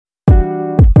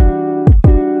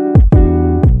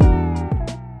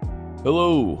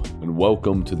Hello, and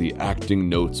welcome to the Acting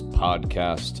Notes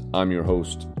Podcast. I'm your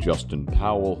host, Justin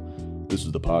Powell. This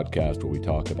is the podcast where we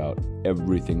talk about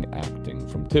everything acting,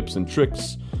 from tips and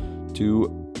tricks to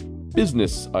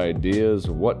business ideas,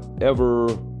 whatever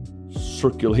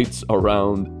circulates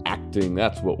around acting.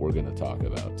 That's what we're going to talk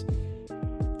about.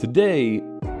 Today,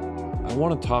 I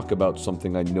want to talk about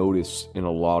something I notice in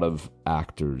a lot of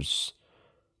actors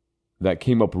that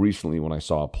came up recently when I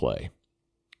saw a play.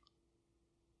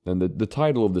 And the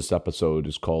title of this episode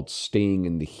is called Staying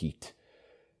in the Heat.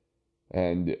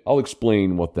 And I'll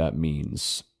explain what that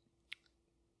means.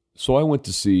 So I went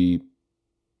to see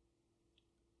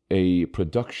a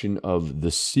production of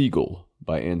The Seagull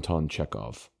by Anton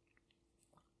Chekhov.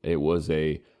 It was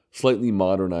a slightly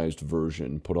modernized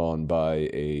version put on by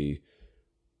a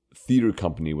theater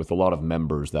company with a lot of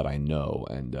members that I know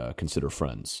and consider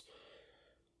friends.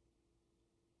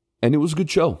 And it was a good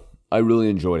show. I really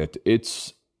enjoyed it.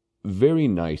 It's very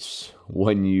nice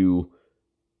when you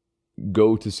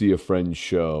go to see a friend's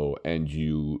show and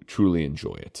you truly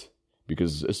enjoy it.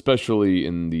 Because especially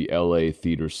in the LA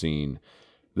theater scene,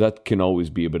 that can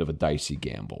always be a bit of a dicey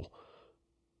gamble.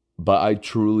 But I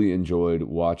truly enjoyed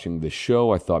watching the show.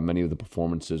 I thought many of the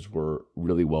performances were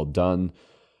really well done.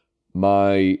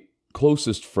 My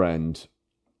closest friend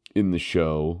in the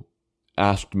show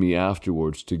asked me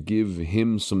afterwards to give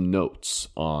him some notes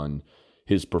on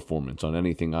his performance, on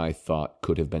anything I thought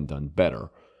could have been done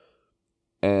better.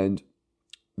 And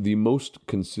the most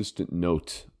consistent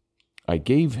note I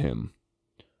gave him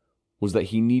was that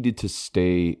he needed to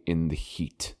stay in the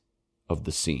heat of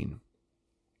the scene.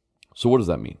 So what does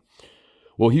that mean?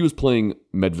 Well, he was playing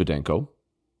Medvedenko,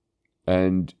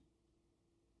 and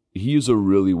he is a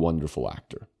really wonderful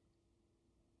actor.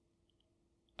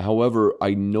 However,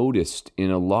 I noticed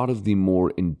in a lot of the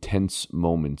more intense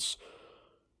moments,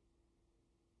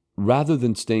 rather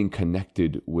than staying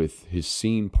connected with his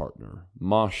scene partner,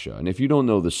 Masha, and if you don't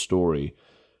know the story,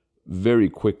 very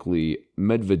quickly,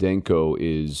 Medvedenko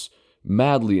is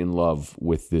madly in love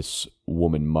with this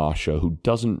woman, Masha, who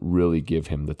doesn't really give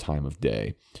him the time of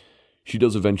day. She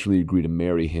does eventually agree to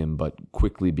marry him, but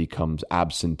quickly becomes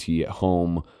absentee at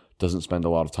home, doesn't spend a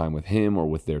lot of time with him or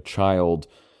with their child.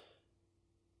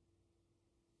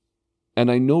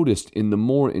 And I noticed in the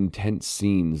more intense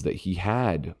scenes that he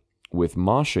had with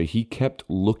Masha, he kept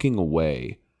looking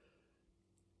away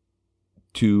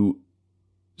to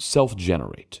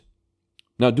self-generate.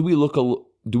 Now, do we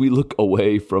look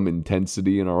away from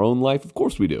intensity in our own life? Of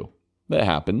course we do. That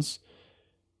happens.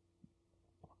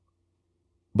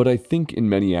 But I think in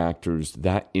many actors,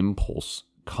 that impulse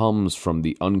comes from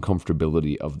the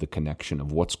uncomfortability of the connection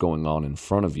of what's going on in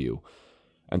front of you.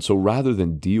 And so rather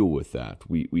than deal with that,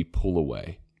 we pull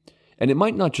away. And it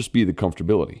might not just be the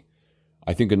comfortability.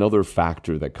 I think another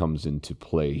factor that comes into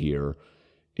play here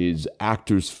is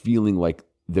actors feeling like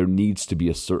there needs to be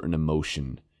a certain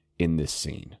emotion in this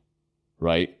scene,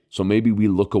 right? So maybe we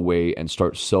look away and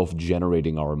start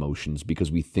self-generating our emotions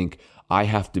because we think I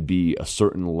have to be a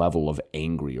certain level of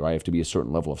angry or I have to be a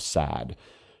certain level of sad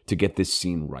to get this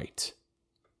scene right.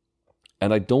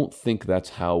 And I don't think that's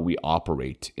how we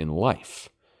operate in life.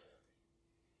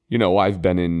 You know, I've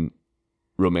been in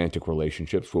romantic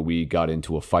relationships where we got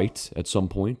into a fight at some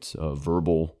point, a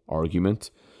verbal argument.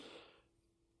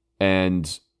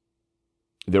 And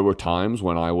there were times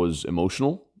when I was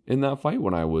emotional in that fight,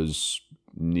 when I was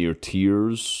near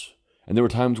tears. And there were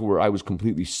times where I was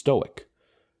completely stoic.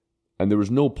 And there was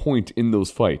no point in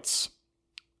those fights,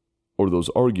 or those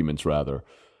arguments rather,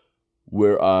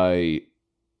 where I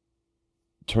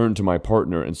turned to my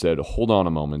partner and said, hold on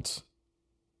a moment.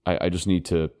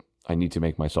 I need to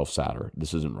make myself sadder.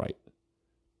 This isn't right.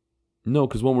 No,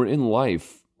 because when we're in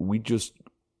life, we just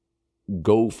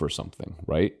go for something,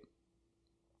 right?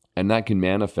 And that can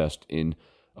manifest in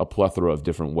a plethora of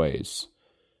different ways.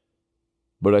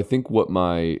 But I think what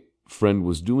my friend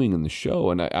was doing in the show,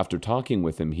 and after talking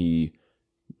with him, he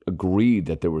agreed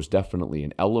that there was definitely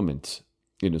an element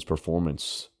in his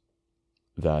performance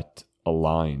that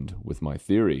aligned with my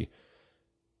theory.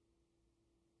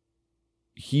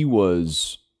 He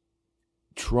was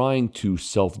trying to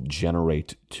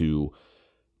self-generate to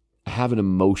have an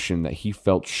emotion that he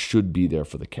felt should be there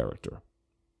for the character.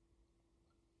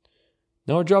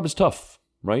 Now, our job is tough,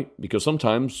 right? Because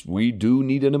sometimes we do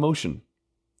need an emotion.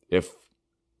 If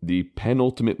the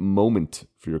penultimate moment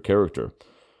for your character,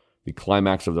 the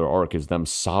climax of their arc, is them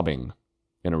sobbing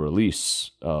in a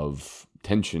release of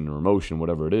tension or emotion,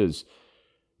 whatever it is,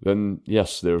 then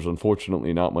yes, there's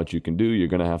unfortunately not much you can do. You're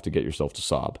going to have to get yourself to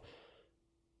sob.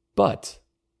 But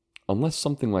unless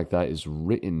something like that is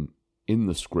written in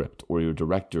the script or your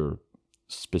director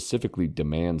specifically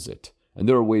demands it. And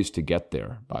there are ways to get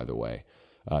there, by the way,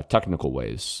 technical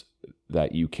ways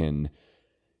that you can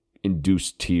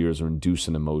induce tears or induce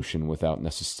an emotion without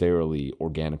necessarily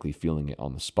organically feeling it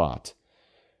on the spot.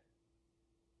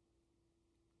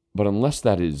 But unless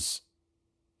that is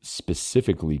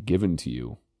specifically given to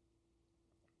you,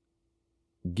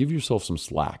 give yourself some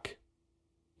slack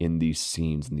in these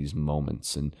scenes, in these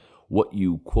moments, and what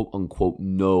you quote unquote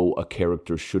know a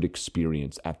character should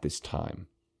experience at this time.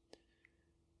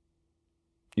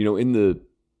 You know, in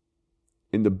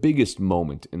the biggest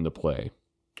moment in the play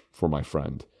for my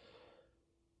friend,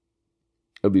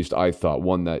 at least I thought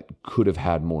one that could have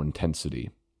had more intensity.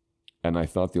 And I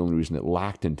thought the only reason it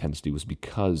lacked intensity was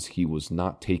because he was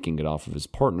not taking it off of his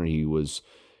partner. He was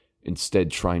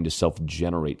instead trying to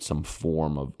self-generate some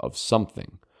form of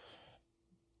something.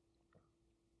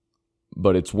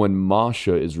 But it's when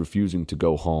Masha is refusing to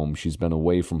go home. She's been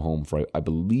away from home for, I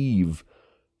believe,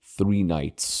 3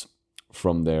 nights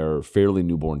from their fairly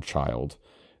newborn child,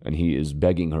 and he is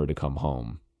begging her to come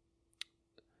home.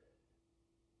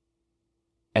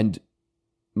 And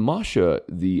Masha,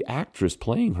 the actress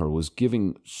playing her, was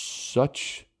giving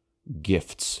such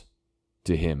gifts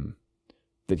to him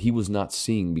that he was not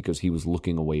seeing because he was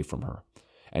looking away from her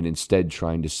and instead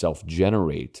trying to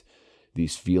self-generate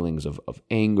these feelings of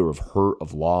anger, of hurt,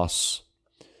 of loss.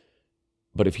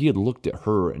 But if he had looked at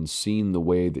her and seen the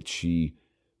way that she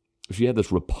had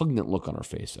this repugnant look on her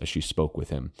face as she spoke with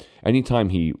him, anytime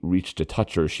he reached to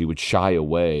touch her, she would shy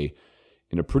away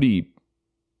in a pretty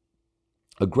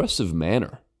aggressive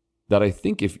manner. That I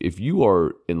think if you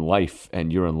are in life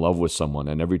and you're in love with someone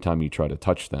and every time you try to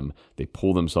touch them, they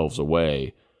pull themselves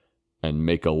away and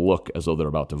make a look as though they're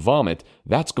about to vomit,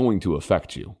 that's going to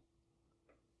affect you.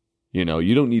 You know,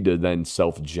 you don't need to then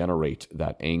self-generate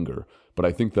that anger, but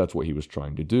I think that's what he was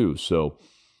trying to do. So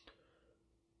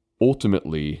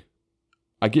ultimately,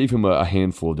 I gave him a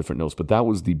handful of different notes, but that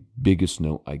was the biggest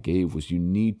note I gave, was you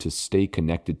need to stay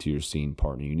connected to your scene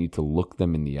partner. You need to look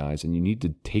them in the eyes and you need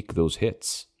to take those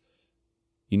hits.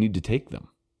 You need to take them.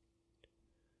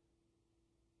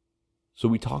 So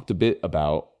we talked a bit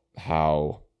about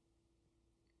how,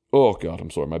 oh God, I'm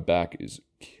sorry, my back is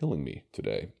killing me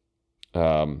today.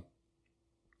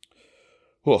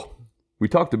 We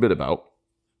talked a bit about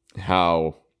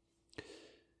how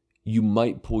you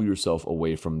might pull yourself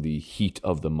away from the heat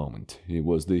of the moment. It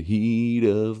was the heat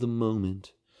of the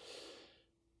moment.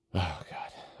 Oh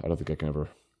God, I don't think I can ever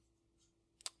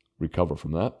recover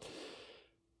from that.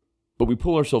 But we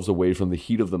pull ourselves away from the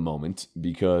heat of the moment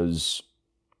because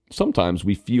sometimes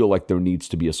we feel like there needs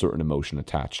to be a certain emotion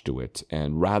attached to it.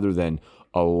 And rather than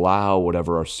allow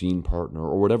whatever our scene partner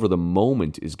or whatever the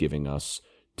moment is giving us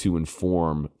to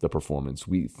inform the performance,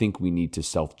 we think we need to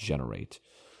self-generate.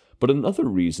 But another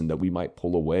reason that we might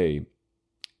pull away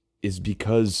is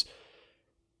because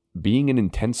being in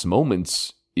intense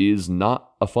moments is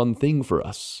not a fun thing for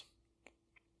us,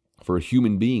 for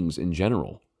human beings in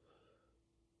general.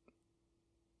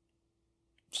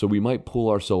 So we might pull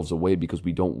ourselves away because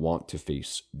we don't want to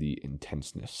face the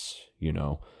intenseness, you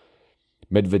know.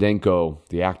 Medvedenko,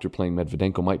 the actor playing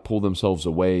Medvedenko, might pull themselves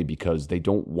away because they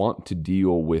don't want to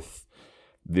deal with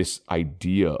this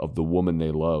idea of the woman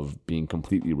they love being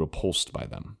completely repulsed by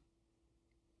them.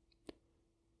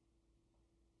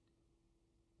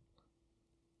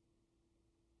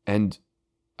 And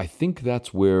I think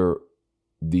that's where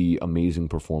the amazing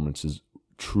performances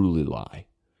truly lie.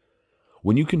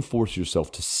 When you can force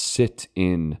yourself to sit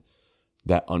in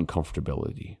that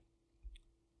uncomfortability,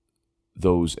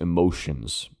 those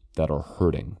emotions that are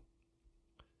hurting,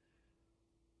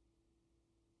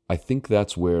 I think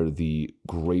that's where the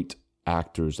great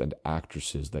actors and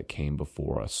actresses that came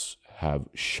before us have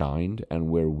shined and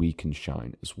where we can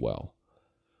shine as well.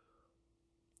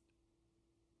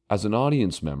 As an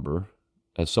audience member,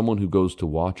 as someone who goes to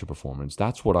watch a performance,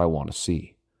 that's what I want to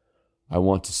see. I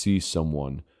want to see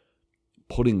someone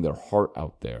putting their heart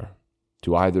out there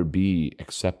to either be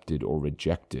accepted or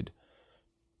rejected,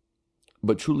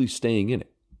 but truly staying in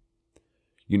it.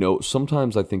 You know,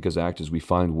 sometimes I think as actors we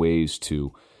find ways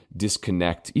to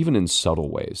disconnect, even in subtle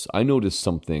ways. I noticed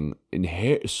something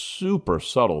super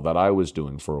subtle that I was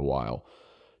doing for a while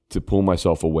to pull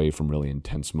myself away from really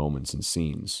intense moments and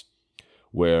scenes,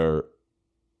 where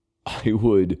I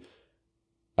would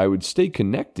stay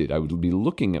connected. I would be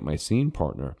looking at my scene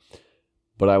partner,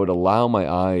 but I would allow my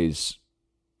eyes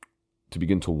to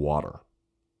begin to water.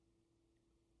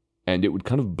 And it would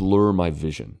kind of blur my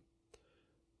vision.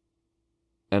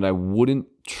 And I wouldn't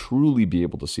truly be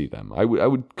able to see them. I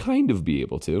would kind of be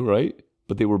able to, right?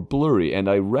 But they were blurry. And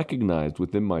I recognized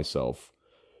within myself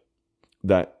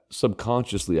that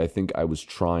subconsciously, I think I was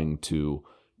trying to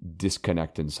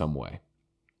disconnect in some way.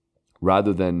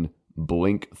 Rather than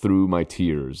blink through my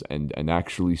tears and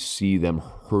actually see them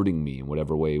hurting me in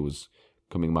whatever way was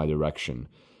coming my direction,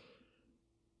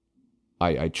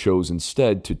 I chose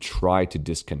instead to try to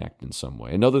disconnect in some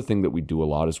way. Another thing that we do a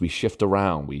lot is we shift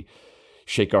around. We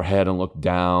shake our head and look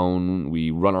down. We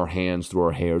run our hands through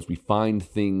our hairs. We find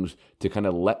things to kind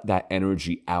of let that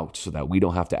energy out so that we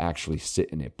don't have to actually sit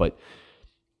in it. But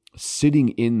sitting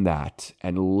in that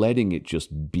and letting it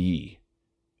just be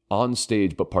on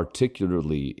stage, but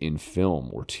particularly in film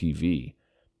or TV,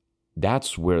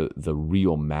 that's where the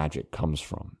real magic comes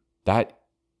from. That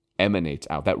emanates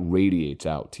out, that radiates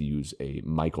out, to use a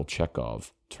Michael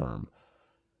Chekhov term.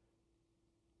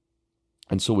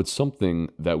 And so it's something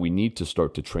that we need to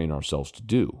start to train ourselves to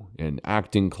do in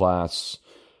acting class,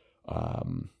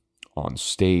 on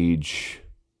stage,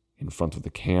 in front of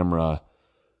the camera.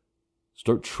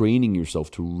 Start training yourself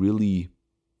to really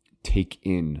take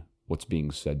in what's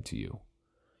being said to you.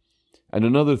 And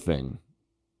another thing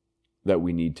that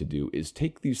we need to do is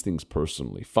take these things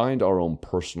personally, find our own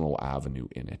personal avenue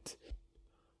in it.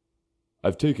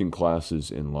 I've taken classes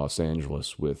in Los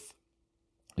Angeles with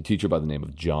a teacher by the name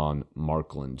of John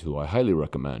Markland, who I highly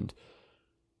recommend.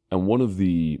 And one of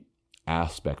the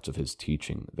aspects of his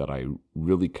teaching that I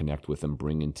really connect with and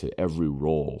bring into every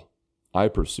role I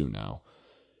pursue now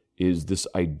is this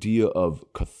idea of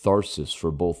catharsis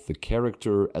for both the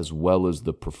character as well as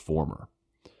the performer.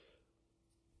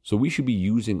 So we should be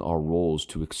using our roles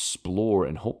to explore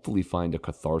and hopefully find a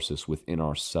catharsis within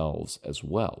ourselves as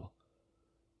well.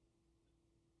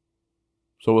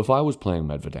 So if I was playing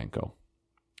Medvedenko,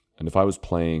 and if I was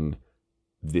playing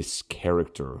this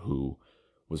character who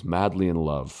was madly in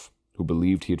love, who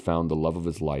believed he had found the love of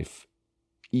his life,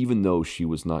 even though she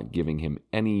was not giving him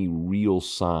any real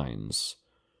signs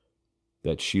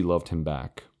that she loved him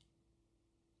back,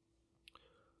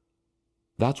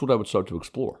 that's what I would start to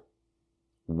explore.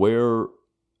 Where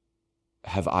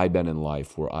have I been in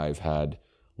life where I've had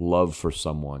love for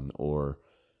someone or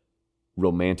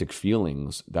romantic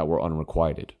feelings that were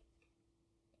unrequited?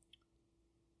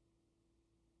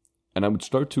 And I would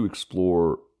start to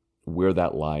explore where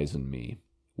that lies in me,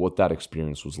 what that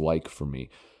experience was like for me.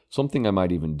 Something I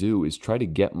might even do is try to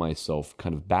get myself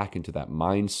kind of back into that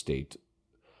mind state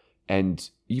and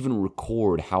even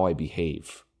record how I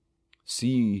behave.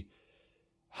 See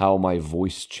how my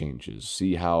voice changes.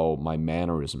 See how my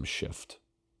mannerisms shift.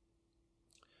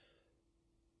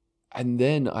 And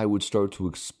then I would start to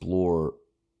explore,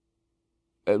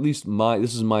 at least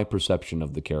this is my perception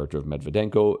of the character of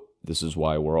Medvedenko. This is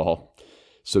why we're all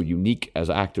so unique as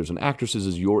actors and actresses,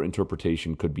 as your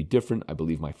interpretation could be different. I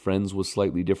believe my friend's was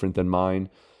slightly different than mine,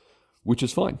 which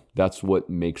is fine. That's what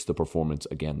makes the performance,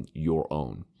 again, your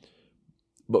own.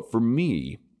 But for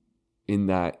me, in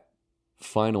that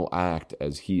final act,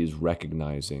 as he is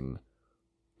recognizing,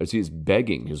 as he is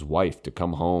begging his wife to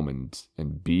come home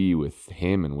and be with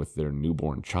him and with their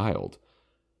newborn child,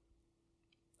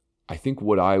 I think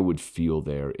what I would feel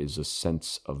there is a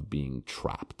sense of being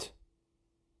trapped.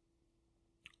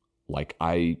 Like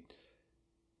I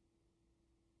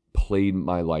played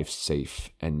my life safe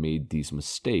and made these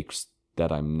mistakes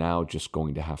that I'm now just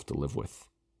going to have to live with,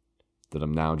 that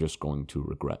I'm now just going to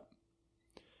regret.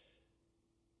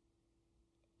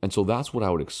 And so that's what I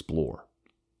would explore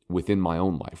within my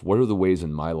own life. What are the ways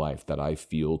in my life that I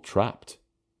feel trapped?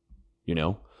 You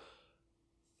know,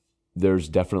 there's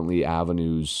definitely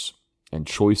avenues and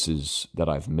choices that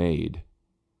I've made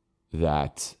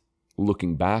that,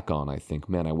 looking back on, I think,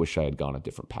 man, I wish I had gone a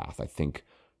different path. I think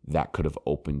that could have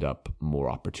opened up more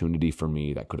opportunity for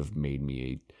me. That could have made me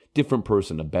a different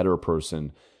person, a better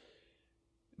person.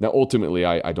 Now, ultimately,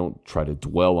 I don't try to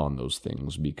dwell on those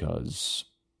things because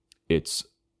it's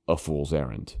a fool's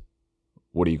errand.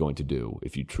 What are you going to do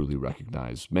if you truly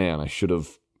recognize, man, I should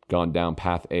have gone down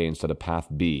path A instead of path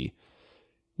B?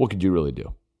 What could you really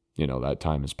do? You know, that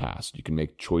time has passed. You can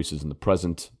make choices in the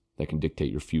present that can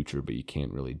dictate your future, but you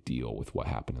can't really deal with what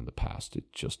happened in the past.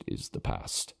 It just is the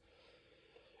past.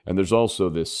 And there's also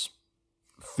this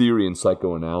theory in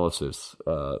psychoanalysis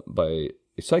by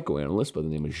a psychoanalyst by the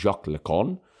name of Jacques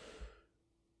Lacan.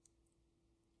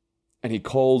 And he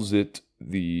calls it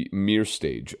the Mir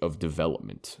stage of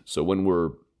development. So when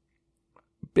we're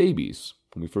babies,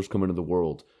 when we first come into the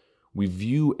world, we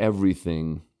view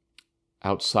everything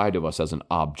outside of us as an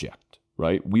object,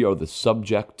 right? We are the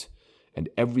subject, and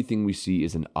everything we see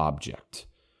is an object.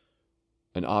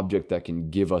 An object that can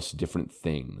give us different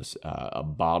things. A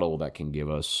bottle that can give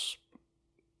us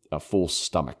a full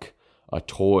stomach. A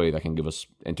toy that can give us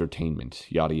entertainment,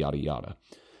 yada, yada, yada.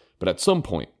 But at some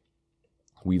point,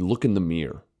 we look in the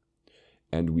mirror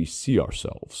and we see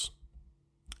ourselves.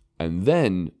 And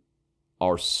then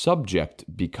our subject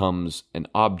becomes an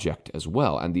object as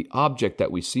well. And the object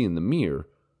that we see in the mirror,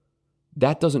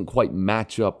 that doesn't quite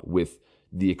match up with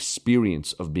the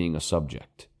experience of being a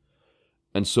subject.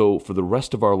 And so for the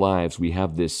rest of our lives, we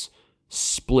have this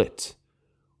split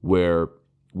where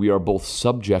we are both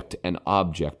subject and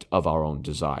object of our own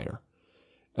desire.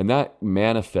 And that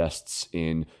manifests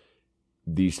in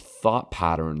these thought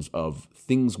patterns of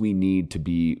things we need to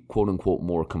be, quote unquote,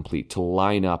 more complete, to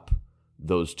line up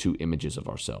those two images of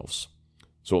ourselves.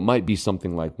 So it might be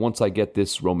something like, once I get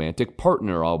this romantic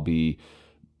partner, I'll be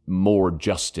more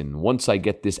Justin. Once I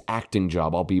get this acting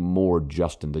job, I'll be more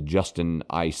Justin, the Justin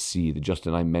I see, the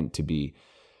Justin I meant to be.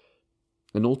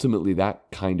 And ultimately, that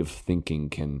kind of thinking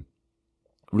can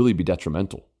really be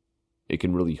detrimental. It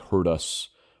can really hurt us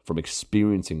from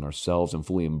experiencing ourselves and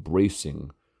fully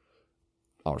embracing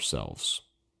ourselves.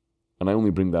 And I only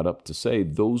bring that up to say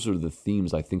those are the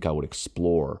themes I think I would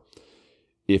explore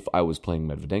if I was playing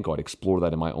Medvedenko. I'd explore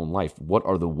that in my own life. What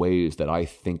are the ways that I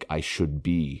think I should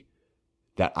be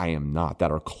that I am not,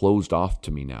 that are closed off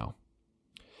to me now?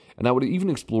 And I would even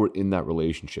explore it in that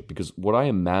relationship, because what I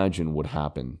imagine would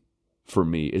happen for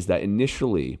me is that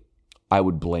initially I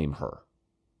would blame her.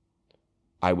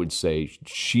 I would say,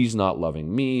 she's not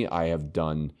loving me. I have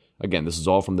done, again, this is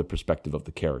all from the perspective of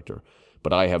the character,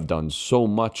 but I have done so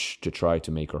much to try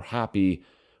to make her happy.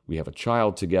 We have a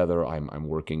child together. I'm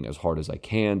working as hard as I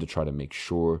can to try to make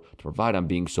sure to provide. I'm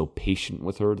being so patient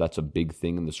with her. That's a big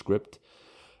thing in the script,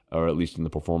 or at least in the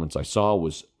performance I saw,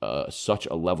 was such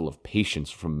a level of patience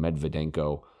from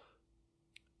Medvedenko,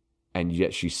 and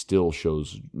yet she still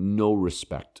shows no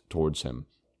respect towards him.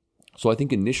 So I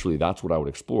think initially that's what I would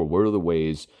explore. What are the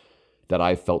ways that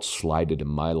I felt slighted in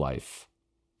my life?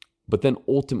 But then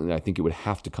ultimately I think it would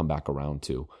have to come back around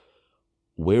to,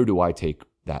 where do I take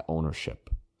that ownership?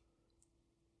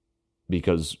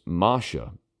 Because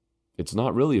Masha, it's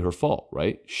not really her fault,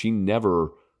 right? She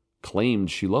never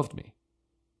claimed she loved me.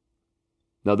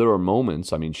 Now, there are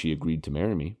moments, she agreed to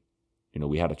marry me.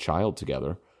 We had a child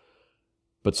together.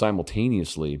 But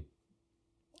simultaneously,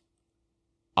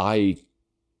 I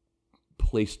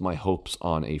placed my hopes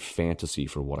on a fantasy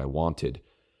for what I wanted.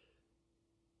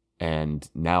 And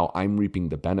now I'm reaping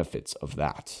the benefits of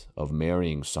that, of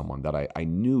marrying someone that I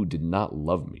knew did not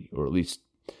love me, or at least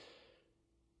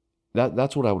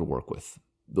that's what I would work with.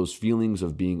 Those feelings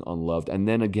of being unloved. And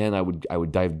then again, I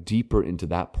would dive deeper into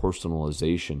that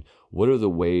personalization. What are the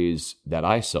ways that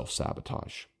I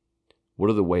self-sabotage? What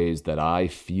are the ways that I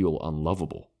feel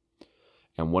unlovable?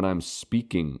 And when I'm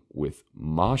speaking with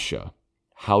Masha,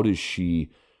 how does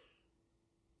she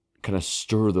kind of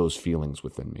stir those feelings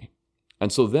within me?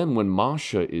 And so then when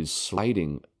Masha is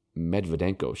slighting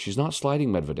Medvedenko, she's not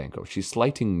slighting Medvedenko, she's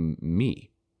slighting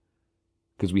me.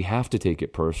 Because we have to take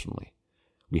it personally.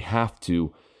 We have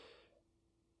to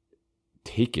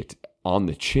take it on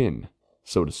the chin,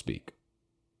 so to speak.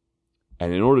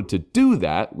 And in order to do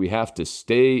that, we have to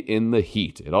stay in the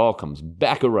heat. It all comes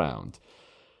back around.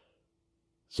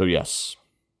 So yes,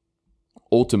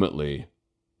 ultimately,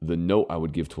 the note I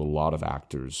would give to a lot of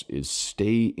actors is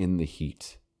stay in the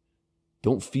heat.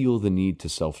 Don't feel the need to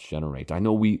self-generate. I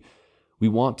know we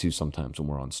want to sometimes when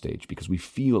we're on stage because we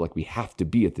feel like we have to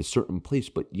be at this certain place,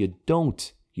 but you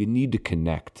don't. You need to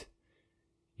connect.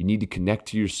 You need to connect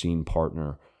to your scene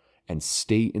partner and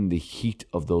stay in the heat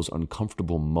of those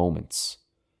uncomfortable moments.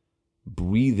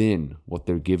 Breathe in what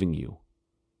they're giving you.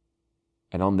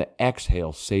 And on the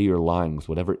exhale, say your line with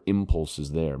whatever impulse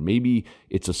is there. Maybe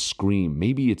it's a scream.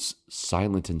 Maybe it's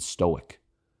silent and stoic.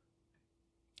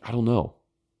 I don't know.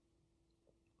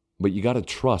 But you got to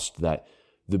trust that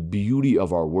the beauty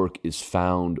of our work is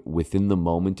found within the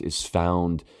moment, is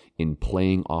found in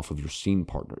playing off of your scene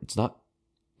partner. It's not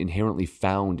inherently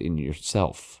found in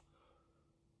yourself.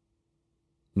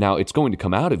 Now, it's going to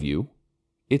come out of you.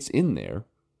 It's in there.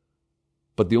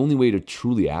 But the only way to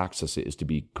truly access it is to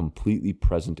be completely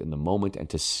present in the moment and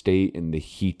to stay in the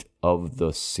heat of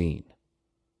the scene.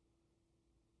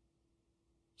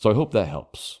 So I hope that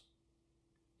helps.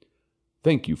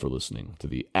 Thank you for listening to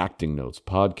the Acting Notes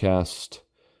podcast.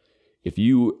 If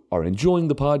you are enjoying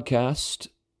the podcast,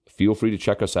 feel free to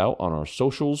check us out on our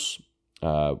socials.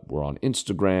 We're on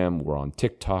Instagram. We're on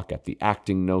TikTok at The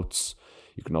Acting Notes.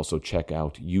 You can also check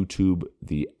out YouTube,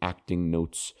 The Acting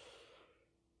Notes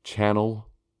channel,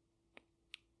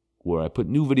 where I put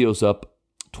new videos up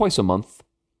twice a month.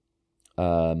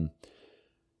 And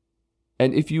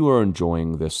if you are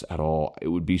enjoying this at all, it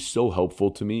would be so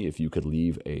helpful to me if you could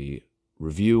leave a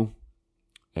review,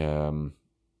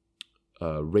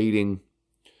 rating.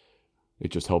 It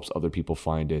just helps other people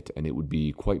find it, and it would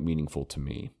be quite meaningful to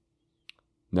me.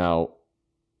 Now,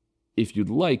 if you'd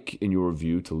like in your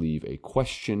review to leave a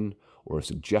question or a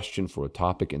suggestion for a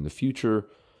topic in the future,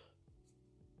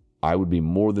 I would be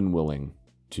more than willing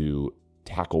to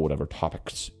tackle whatever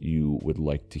topics you would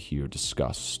like to hear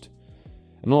discussed.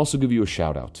 And I'll also give you a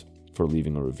shout out for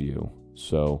leaving a review.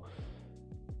 So,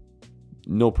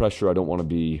 no pressure. I don't want to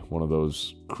be one of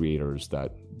those creators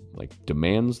that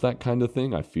demands that kind of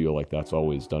thing. I feel like that's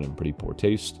always done in pretty poor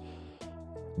taste.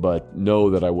 But know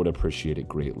that I would appreciate it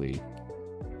greatly.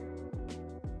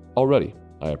 Already,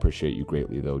 I appreciate you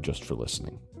greatly, though, just for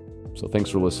listening. So thanks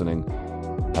for listening.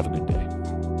 Have a good day.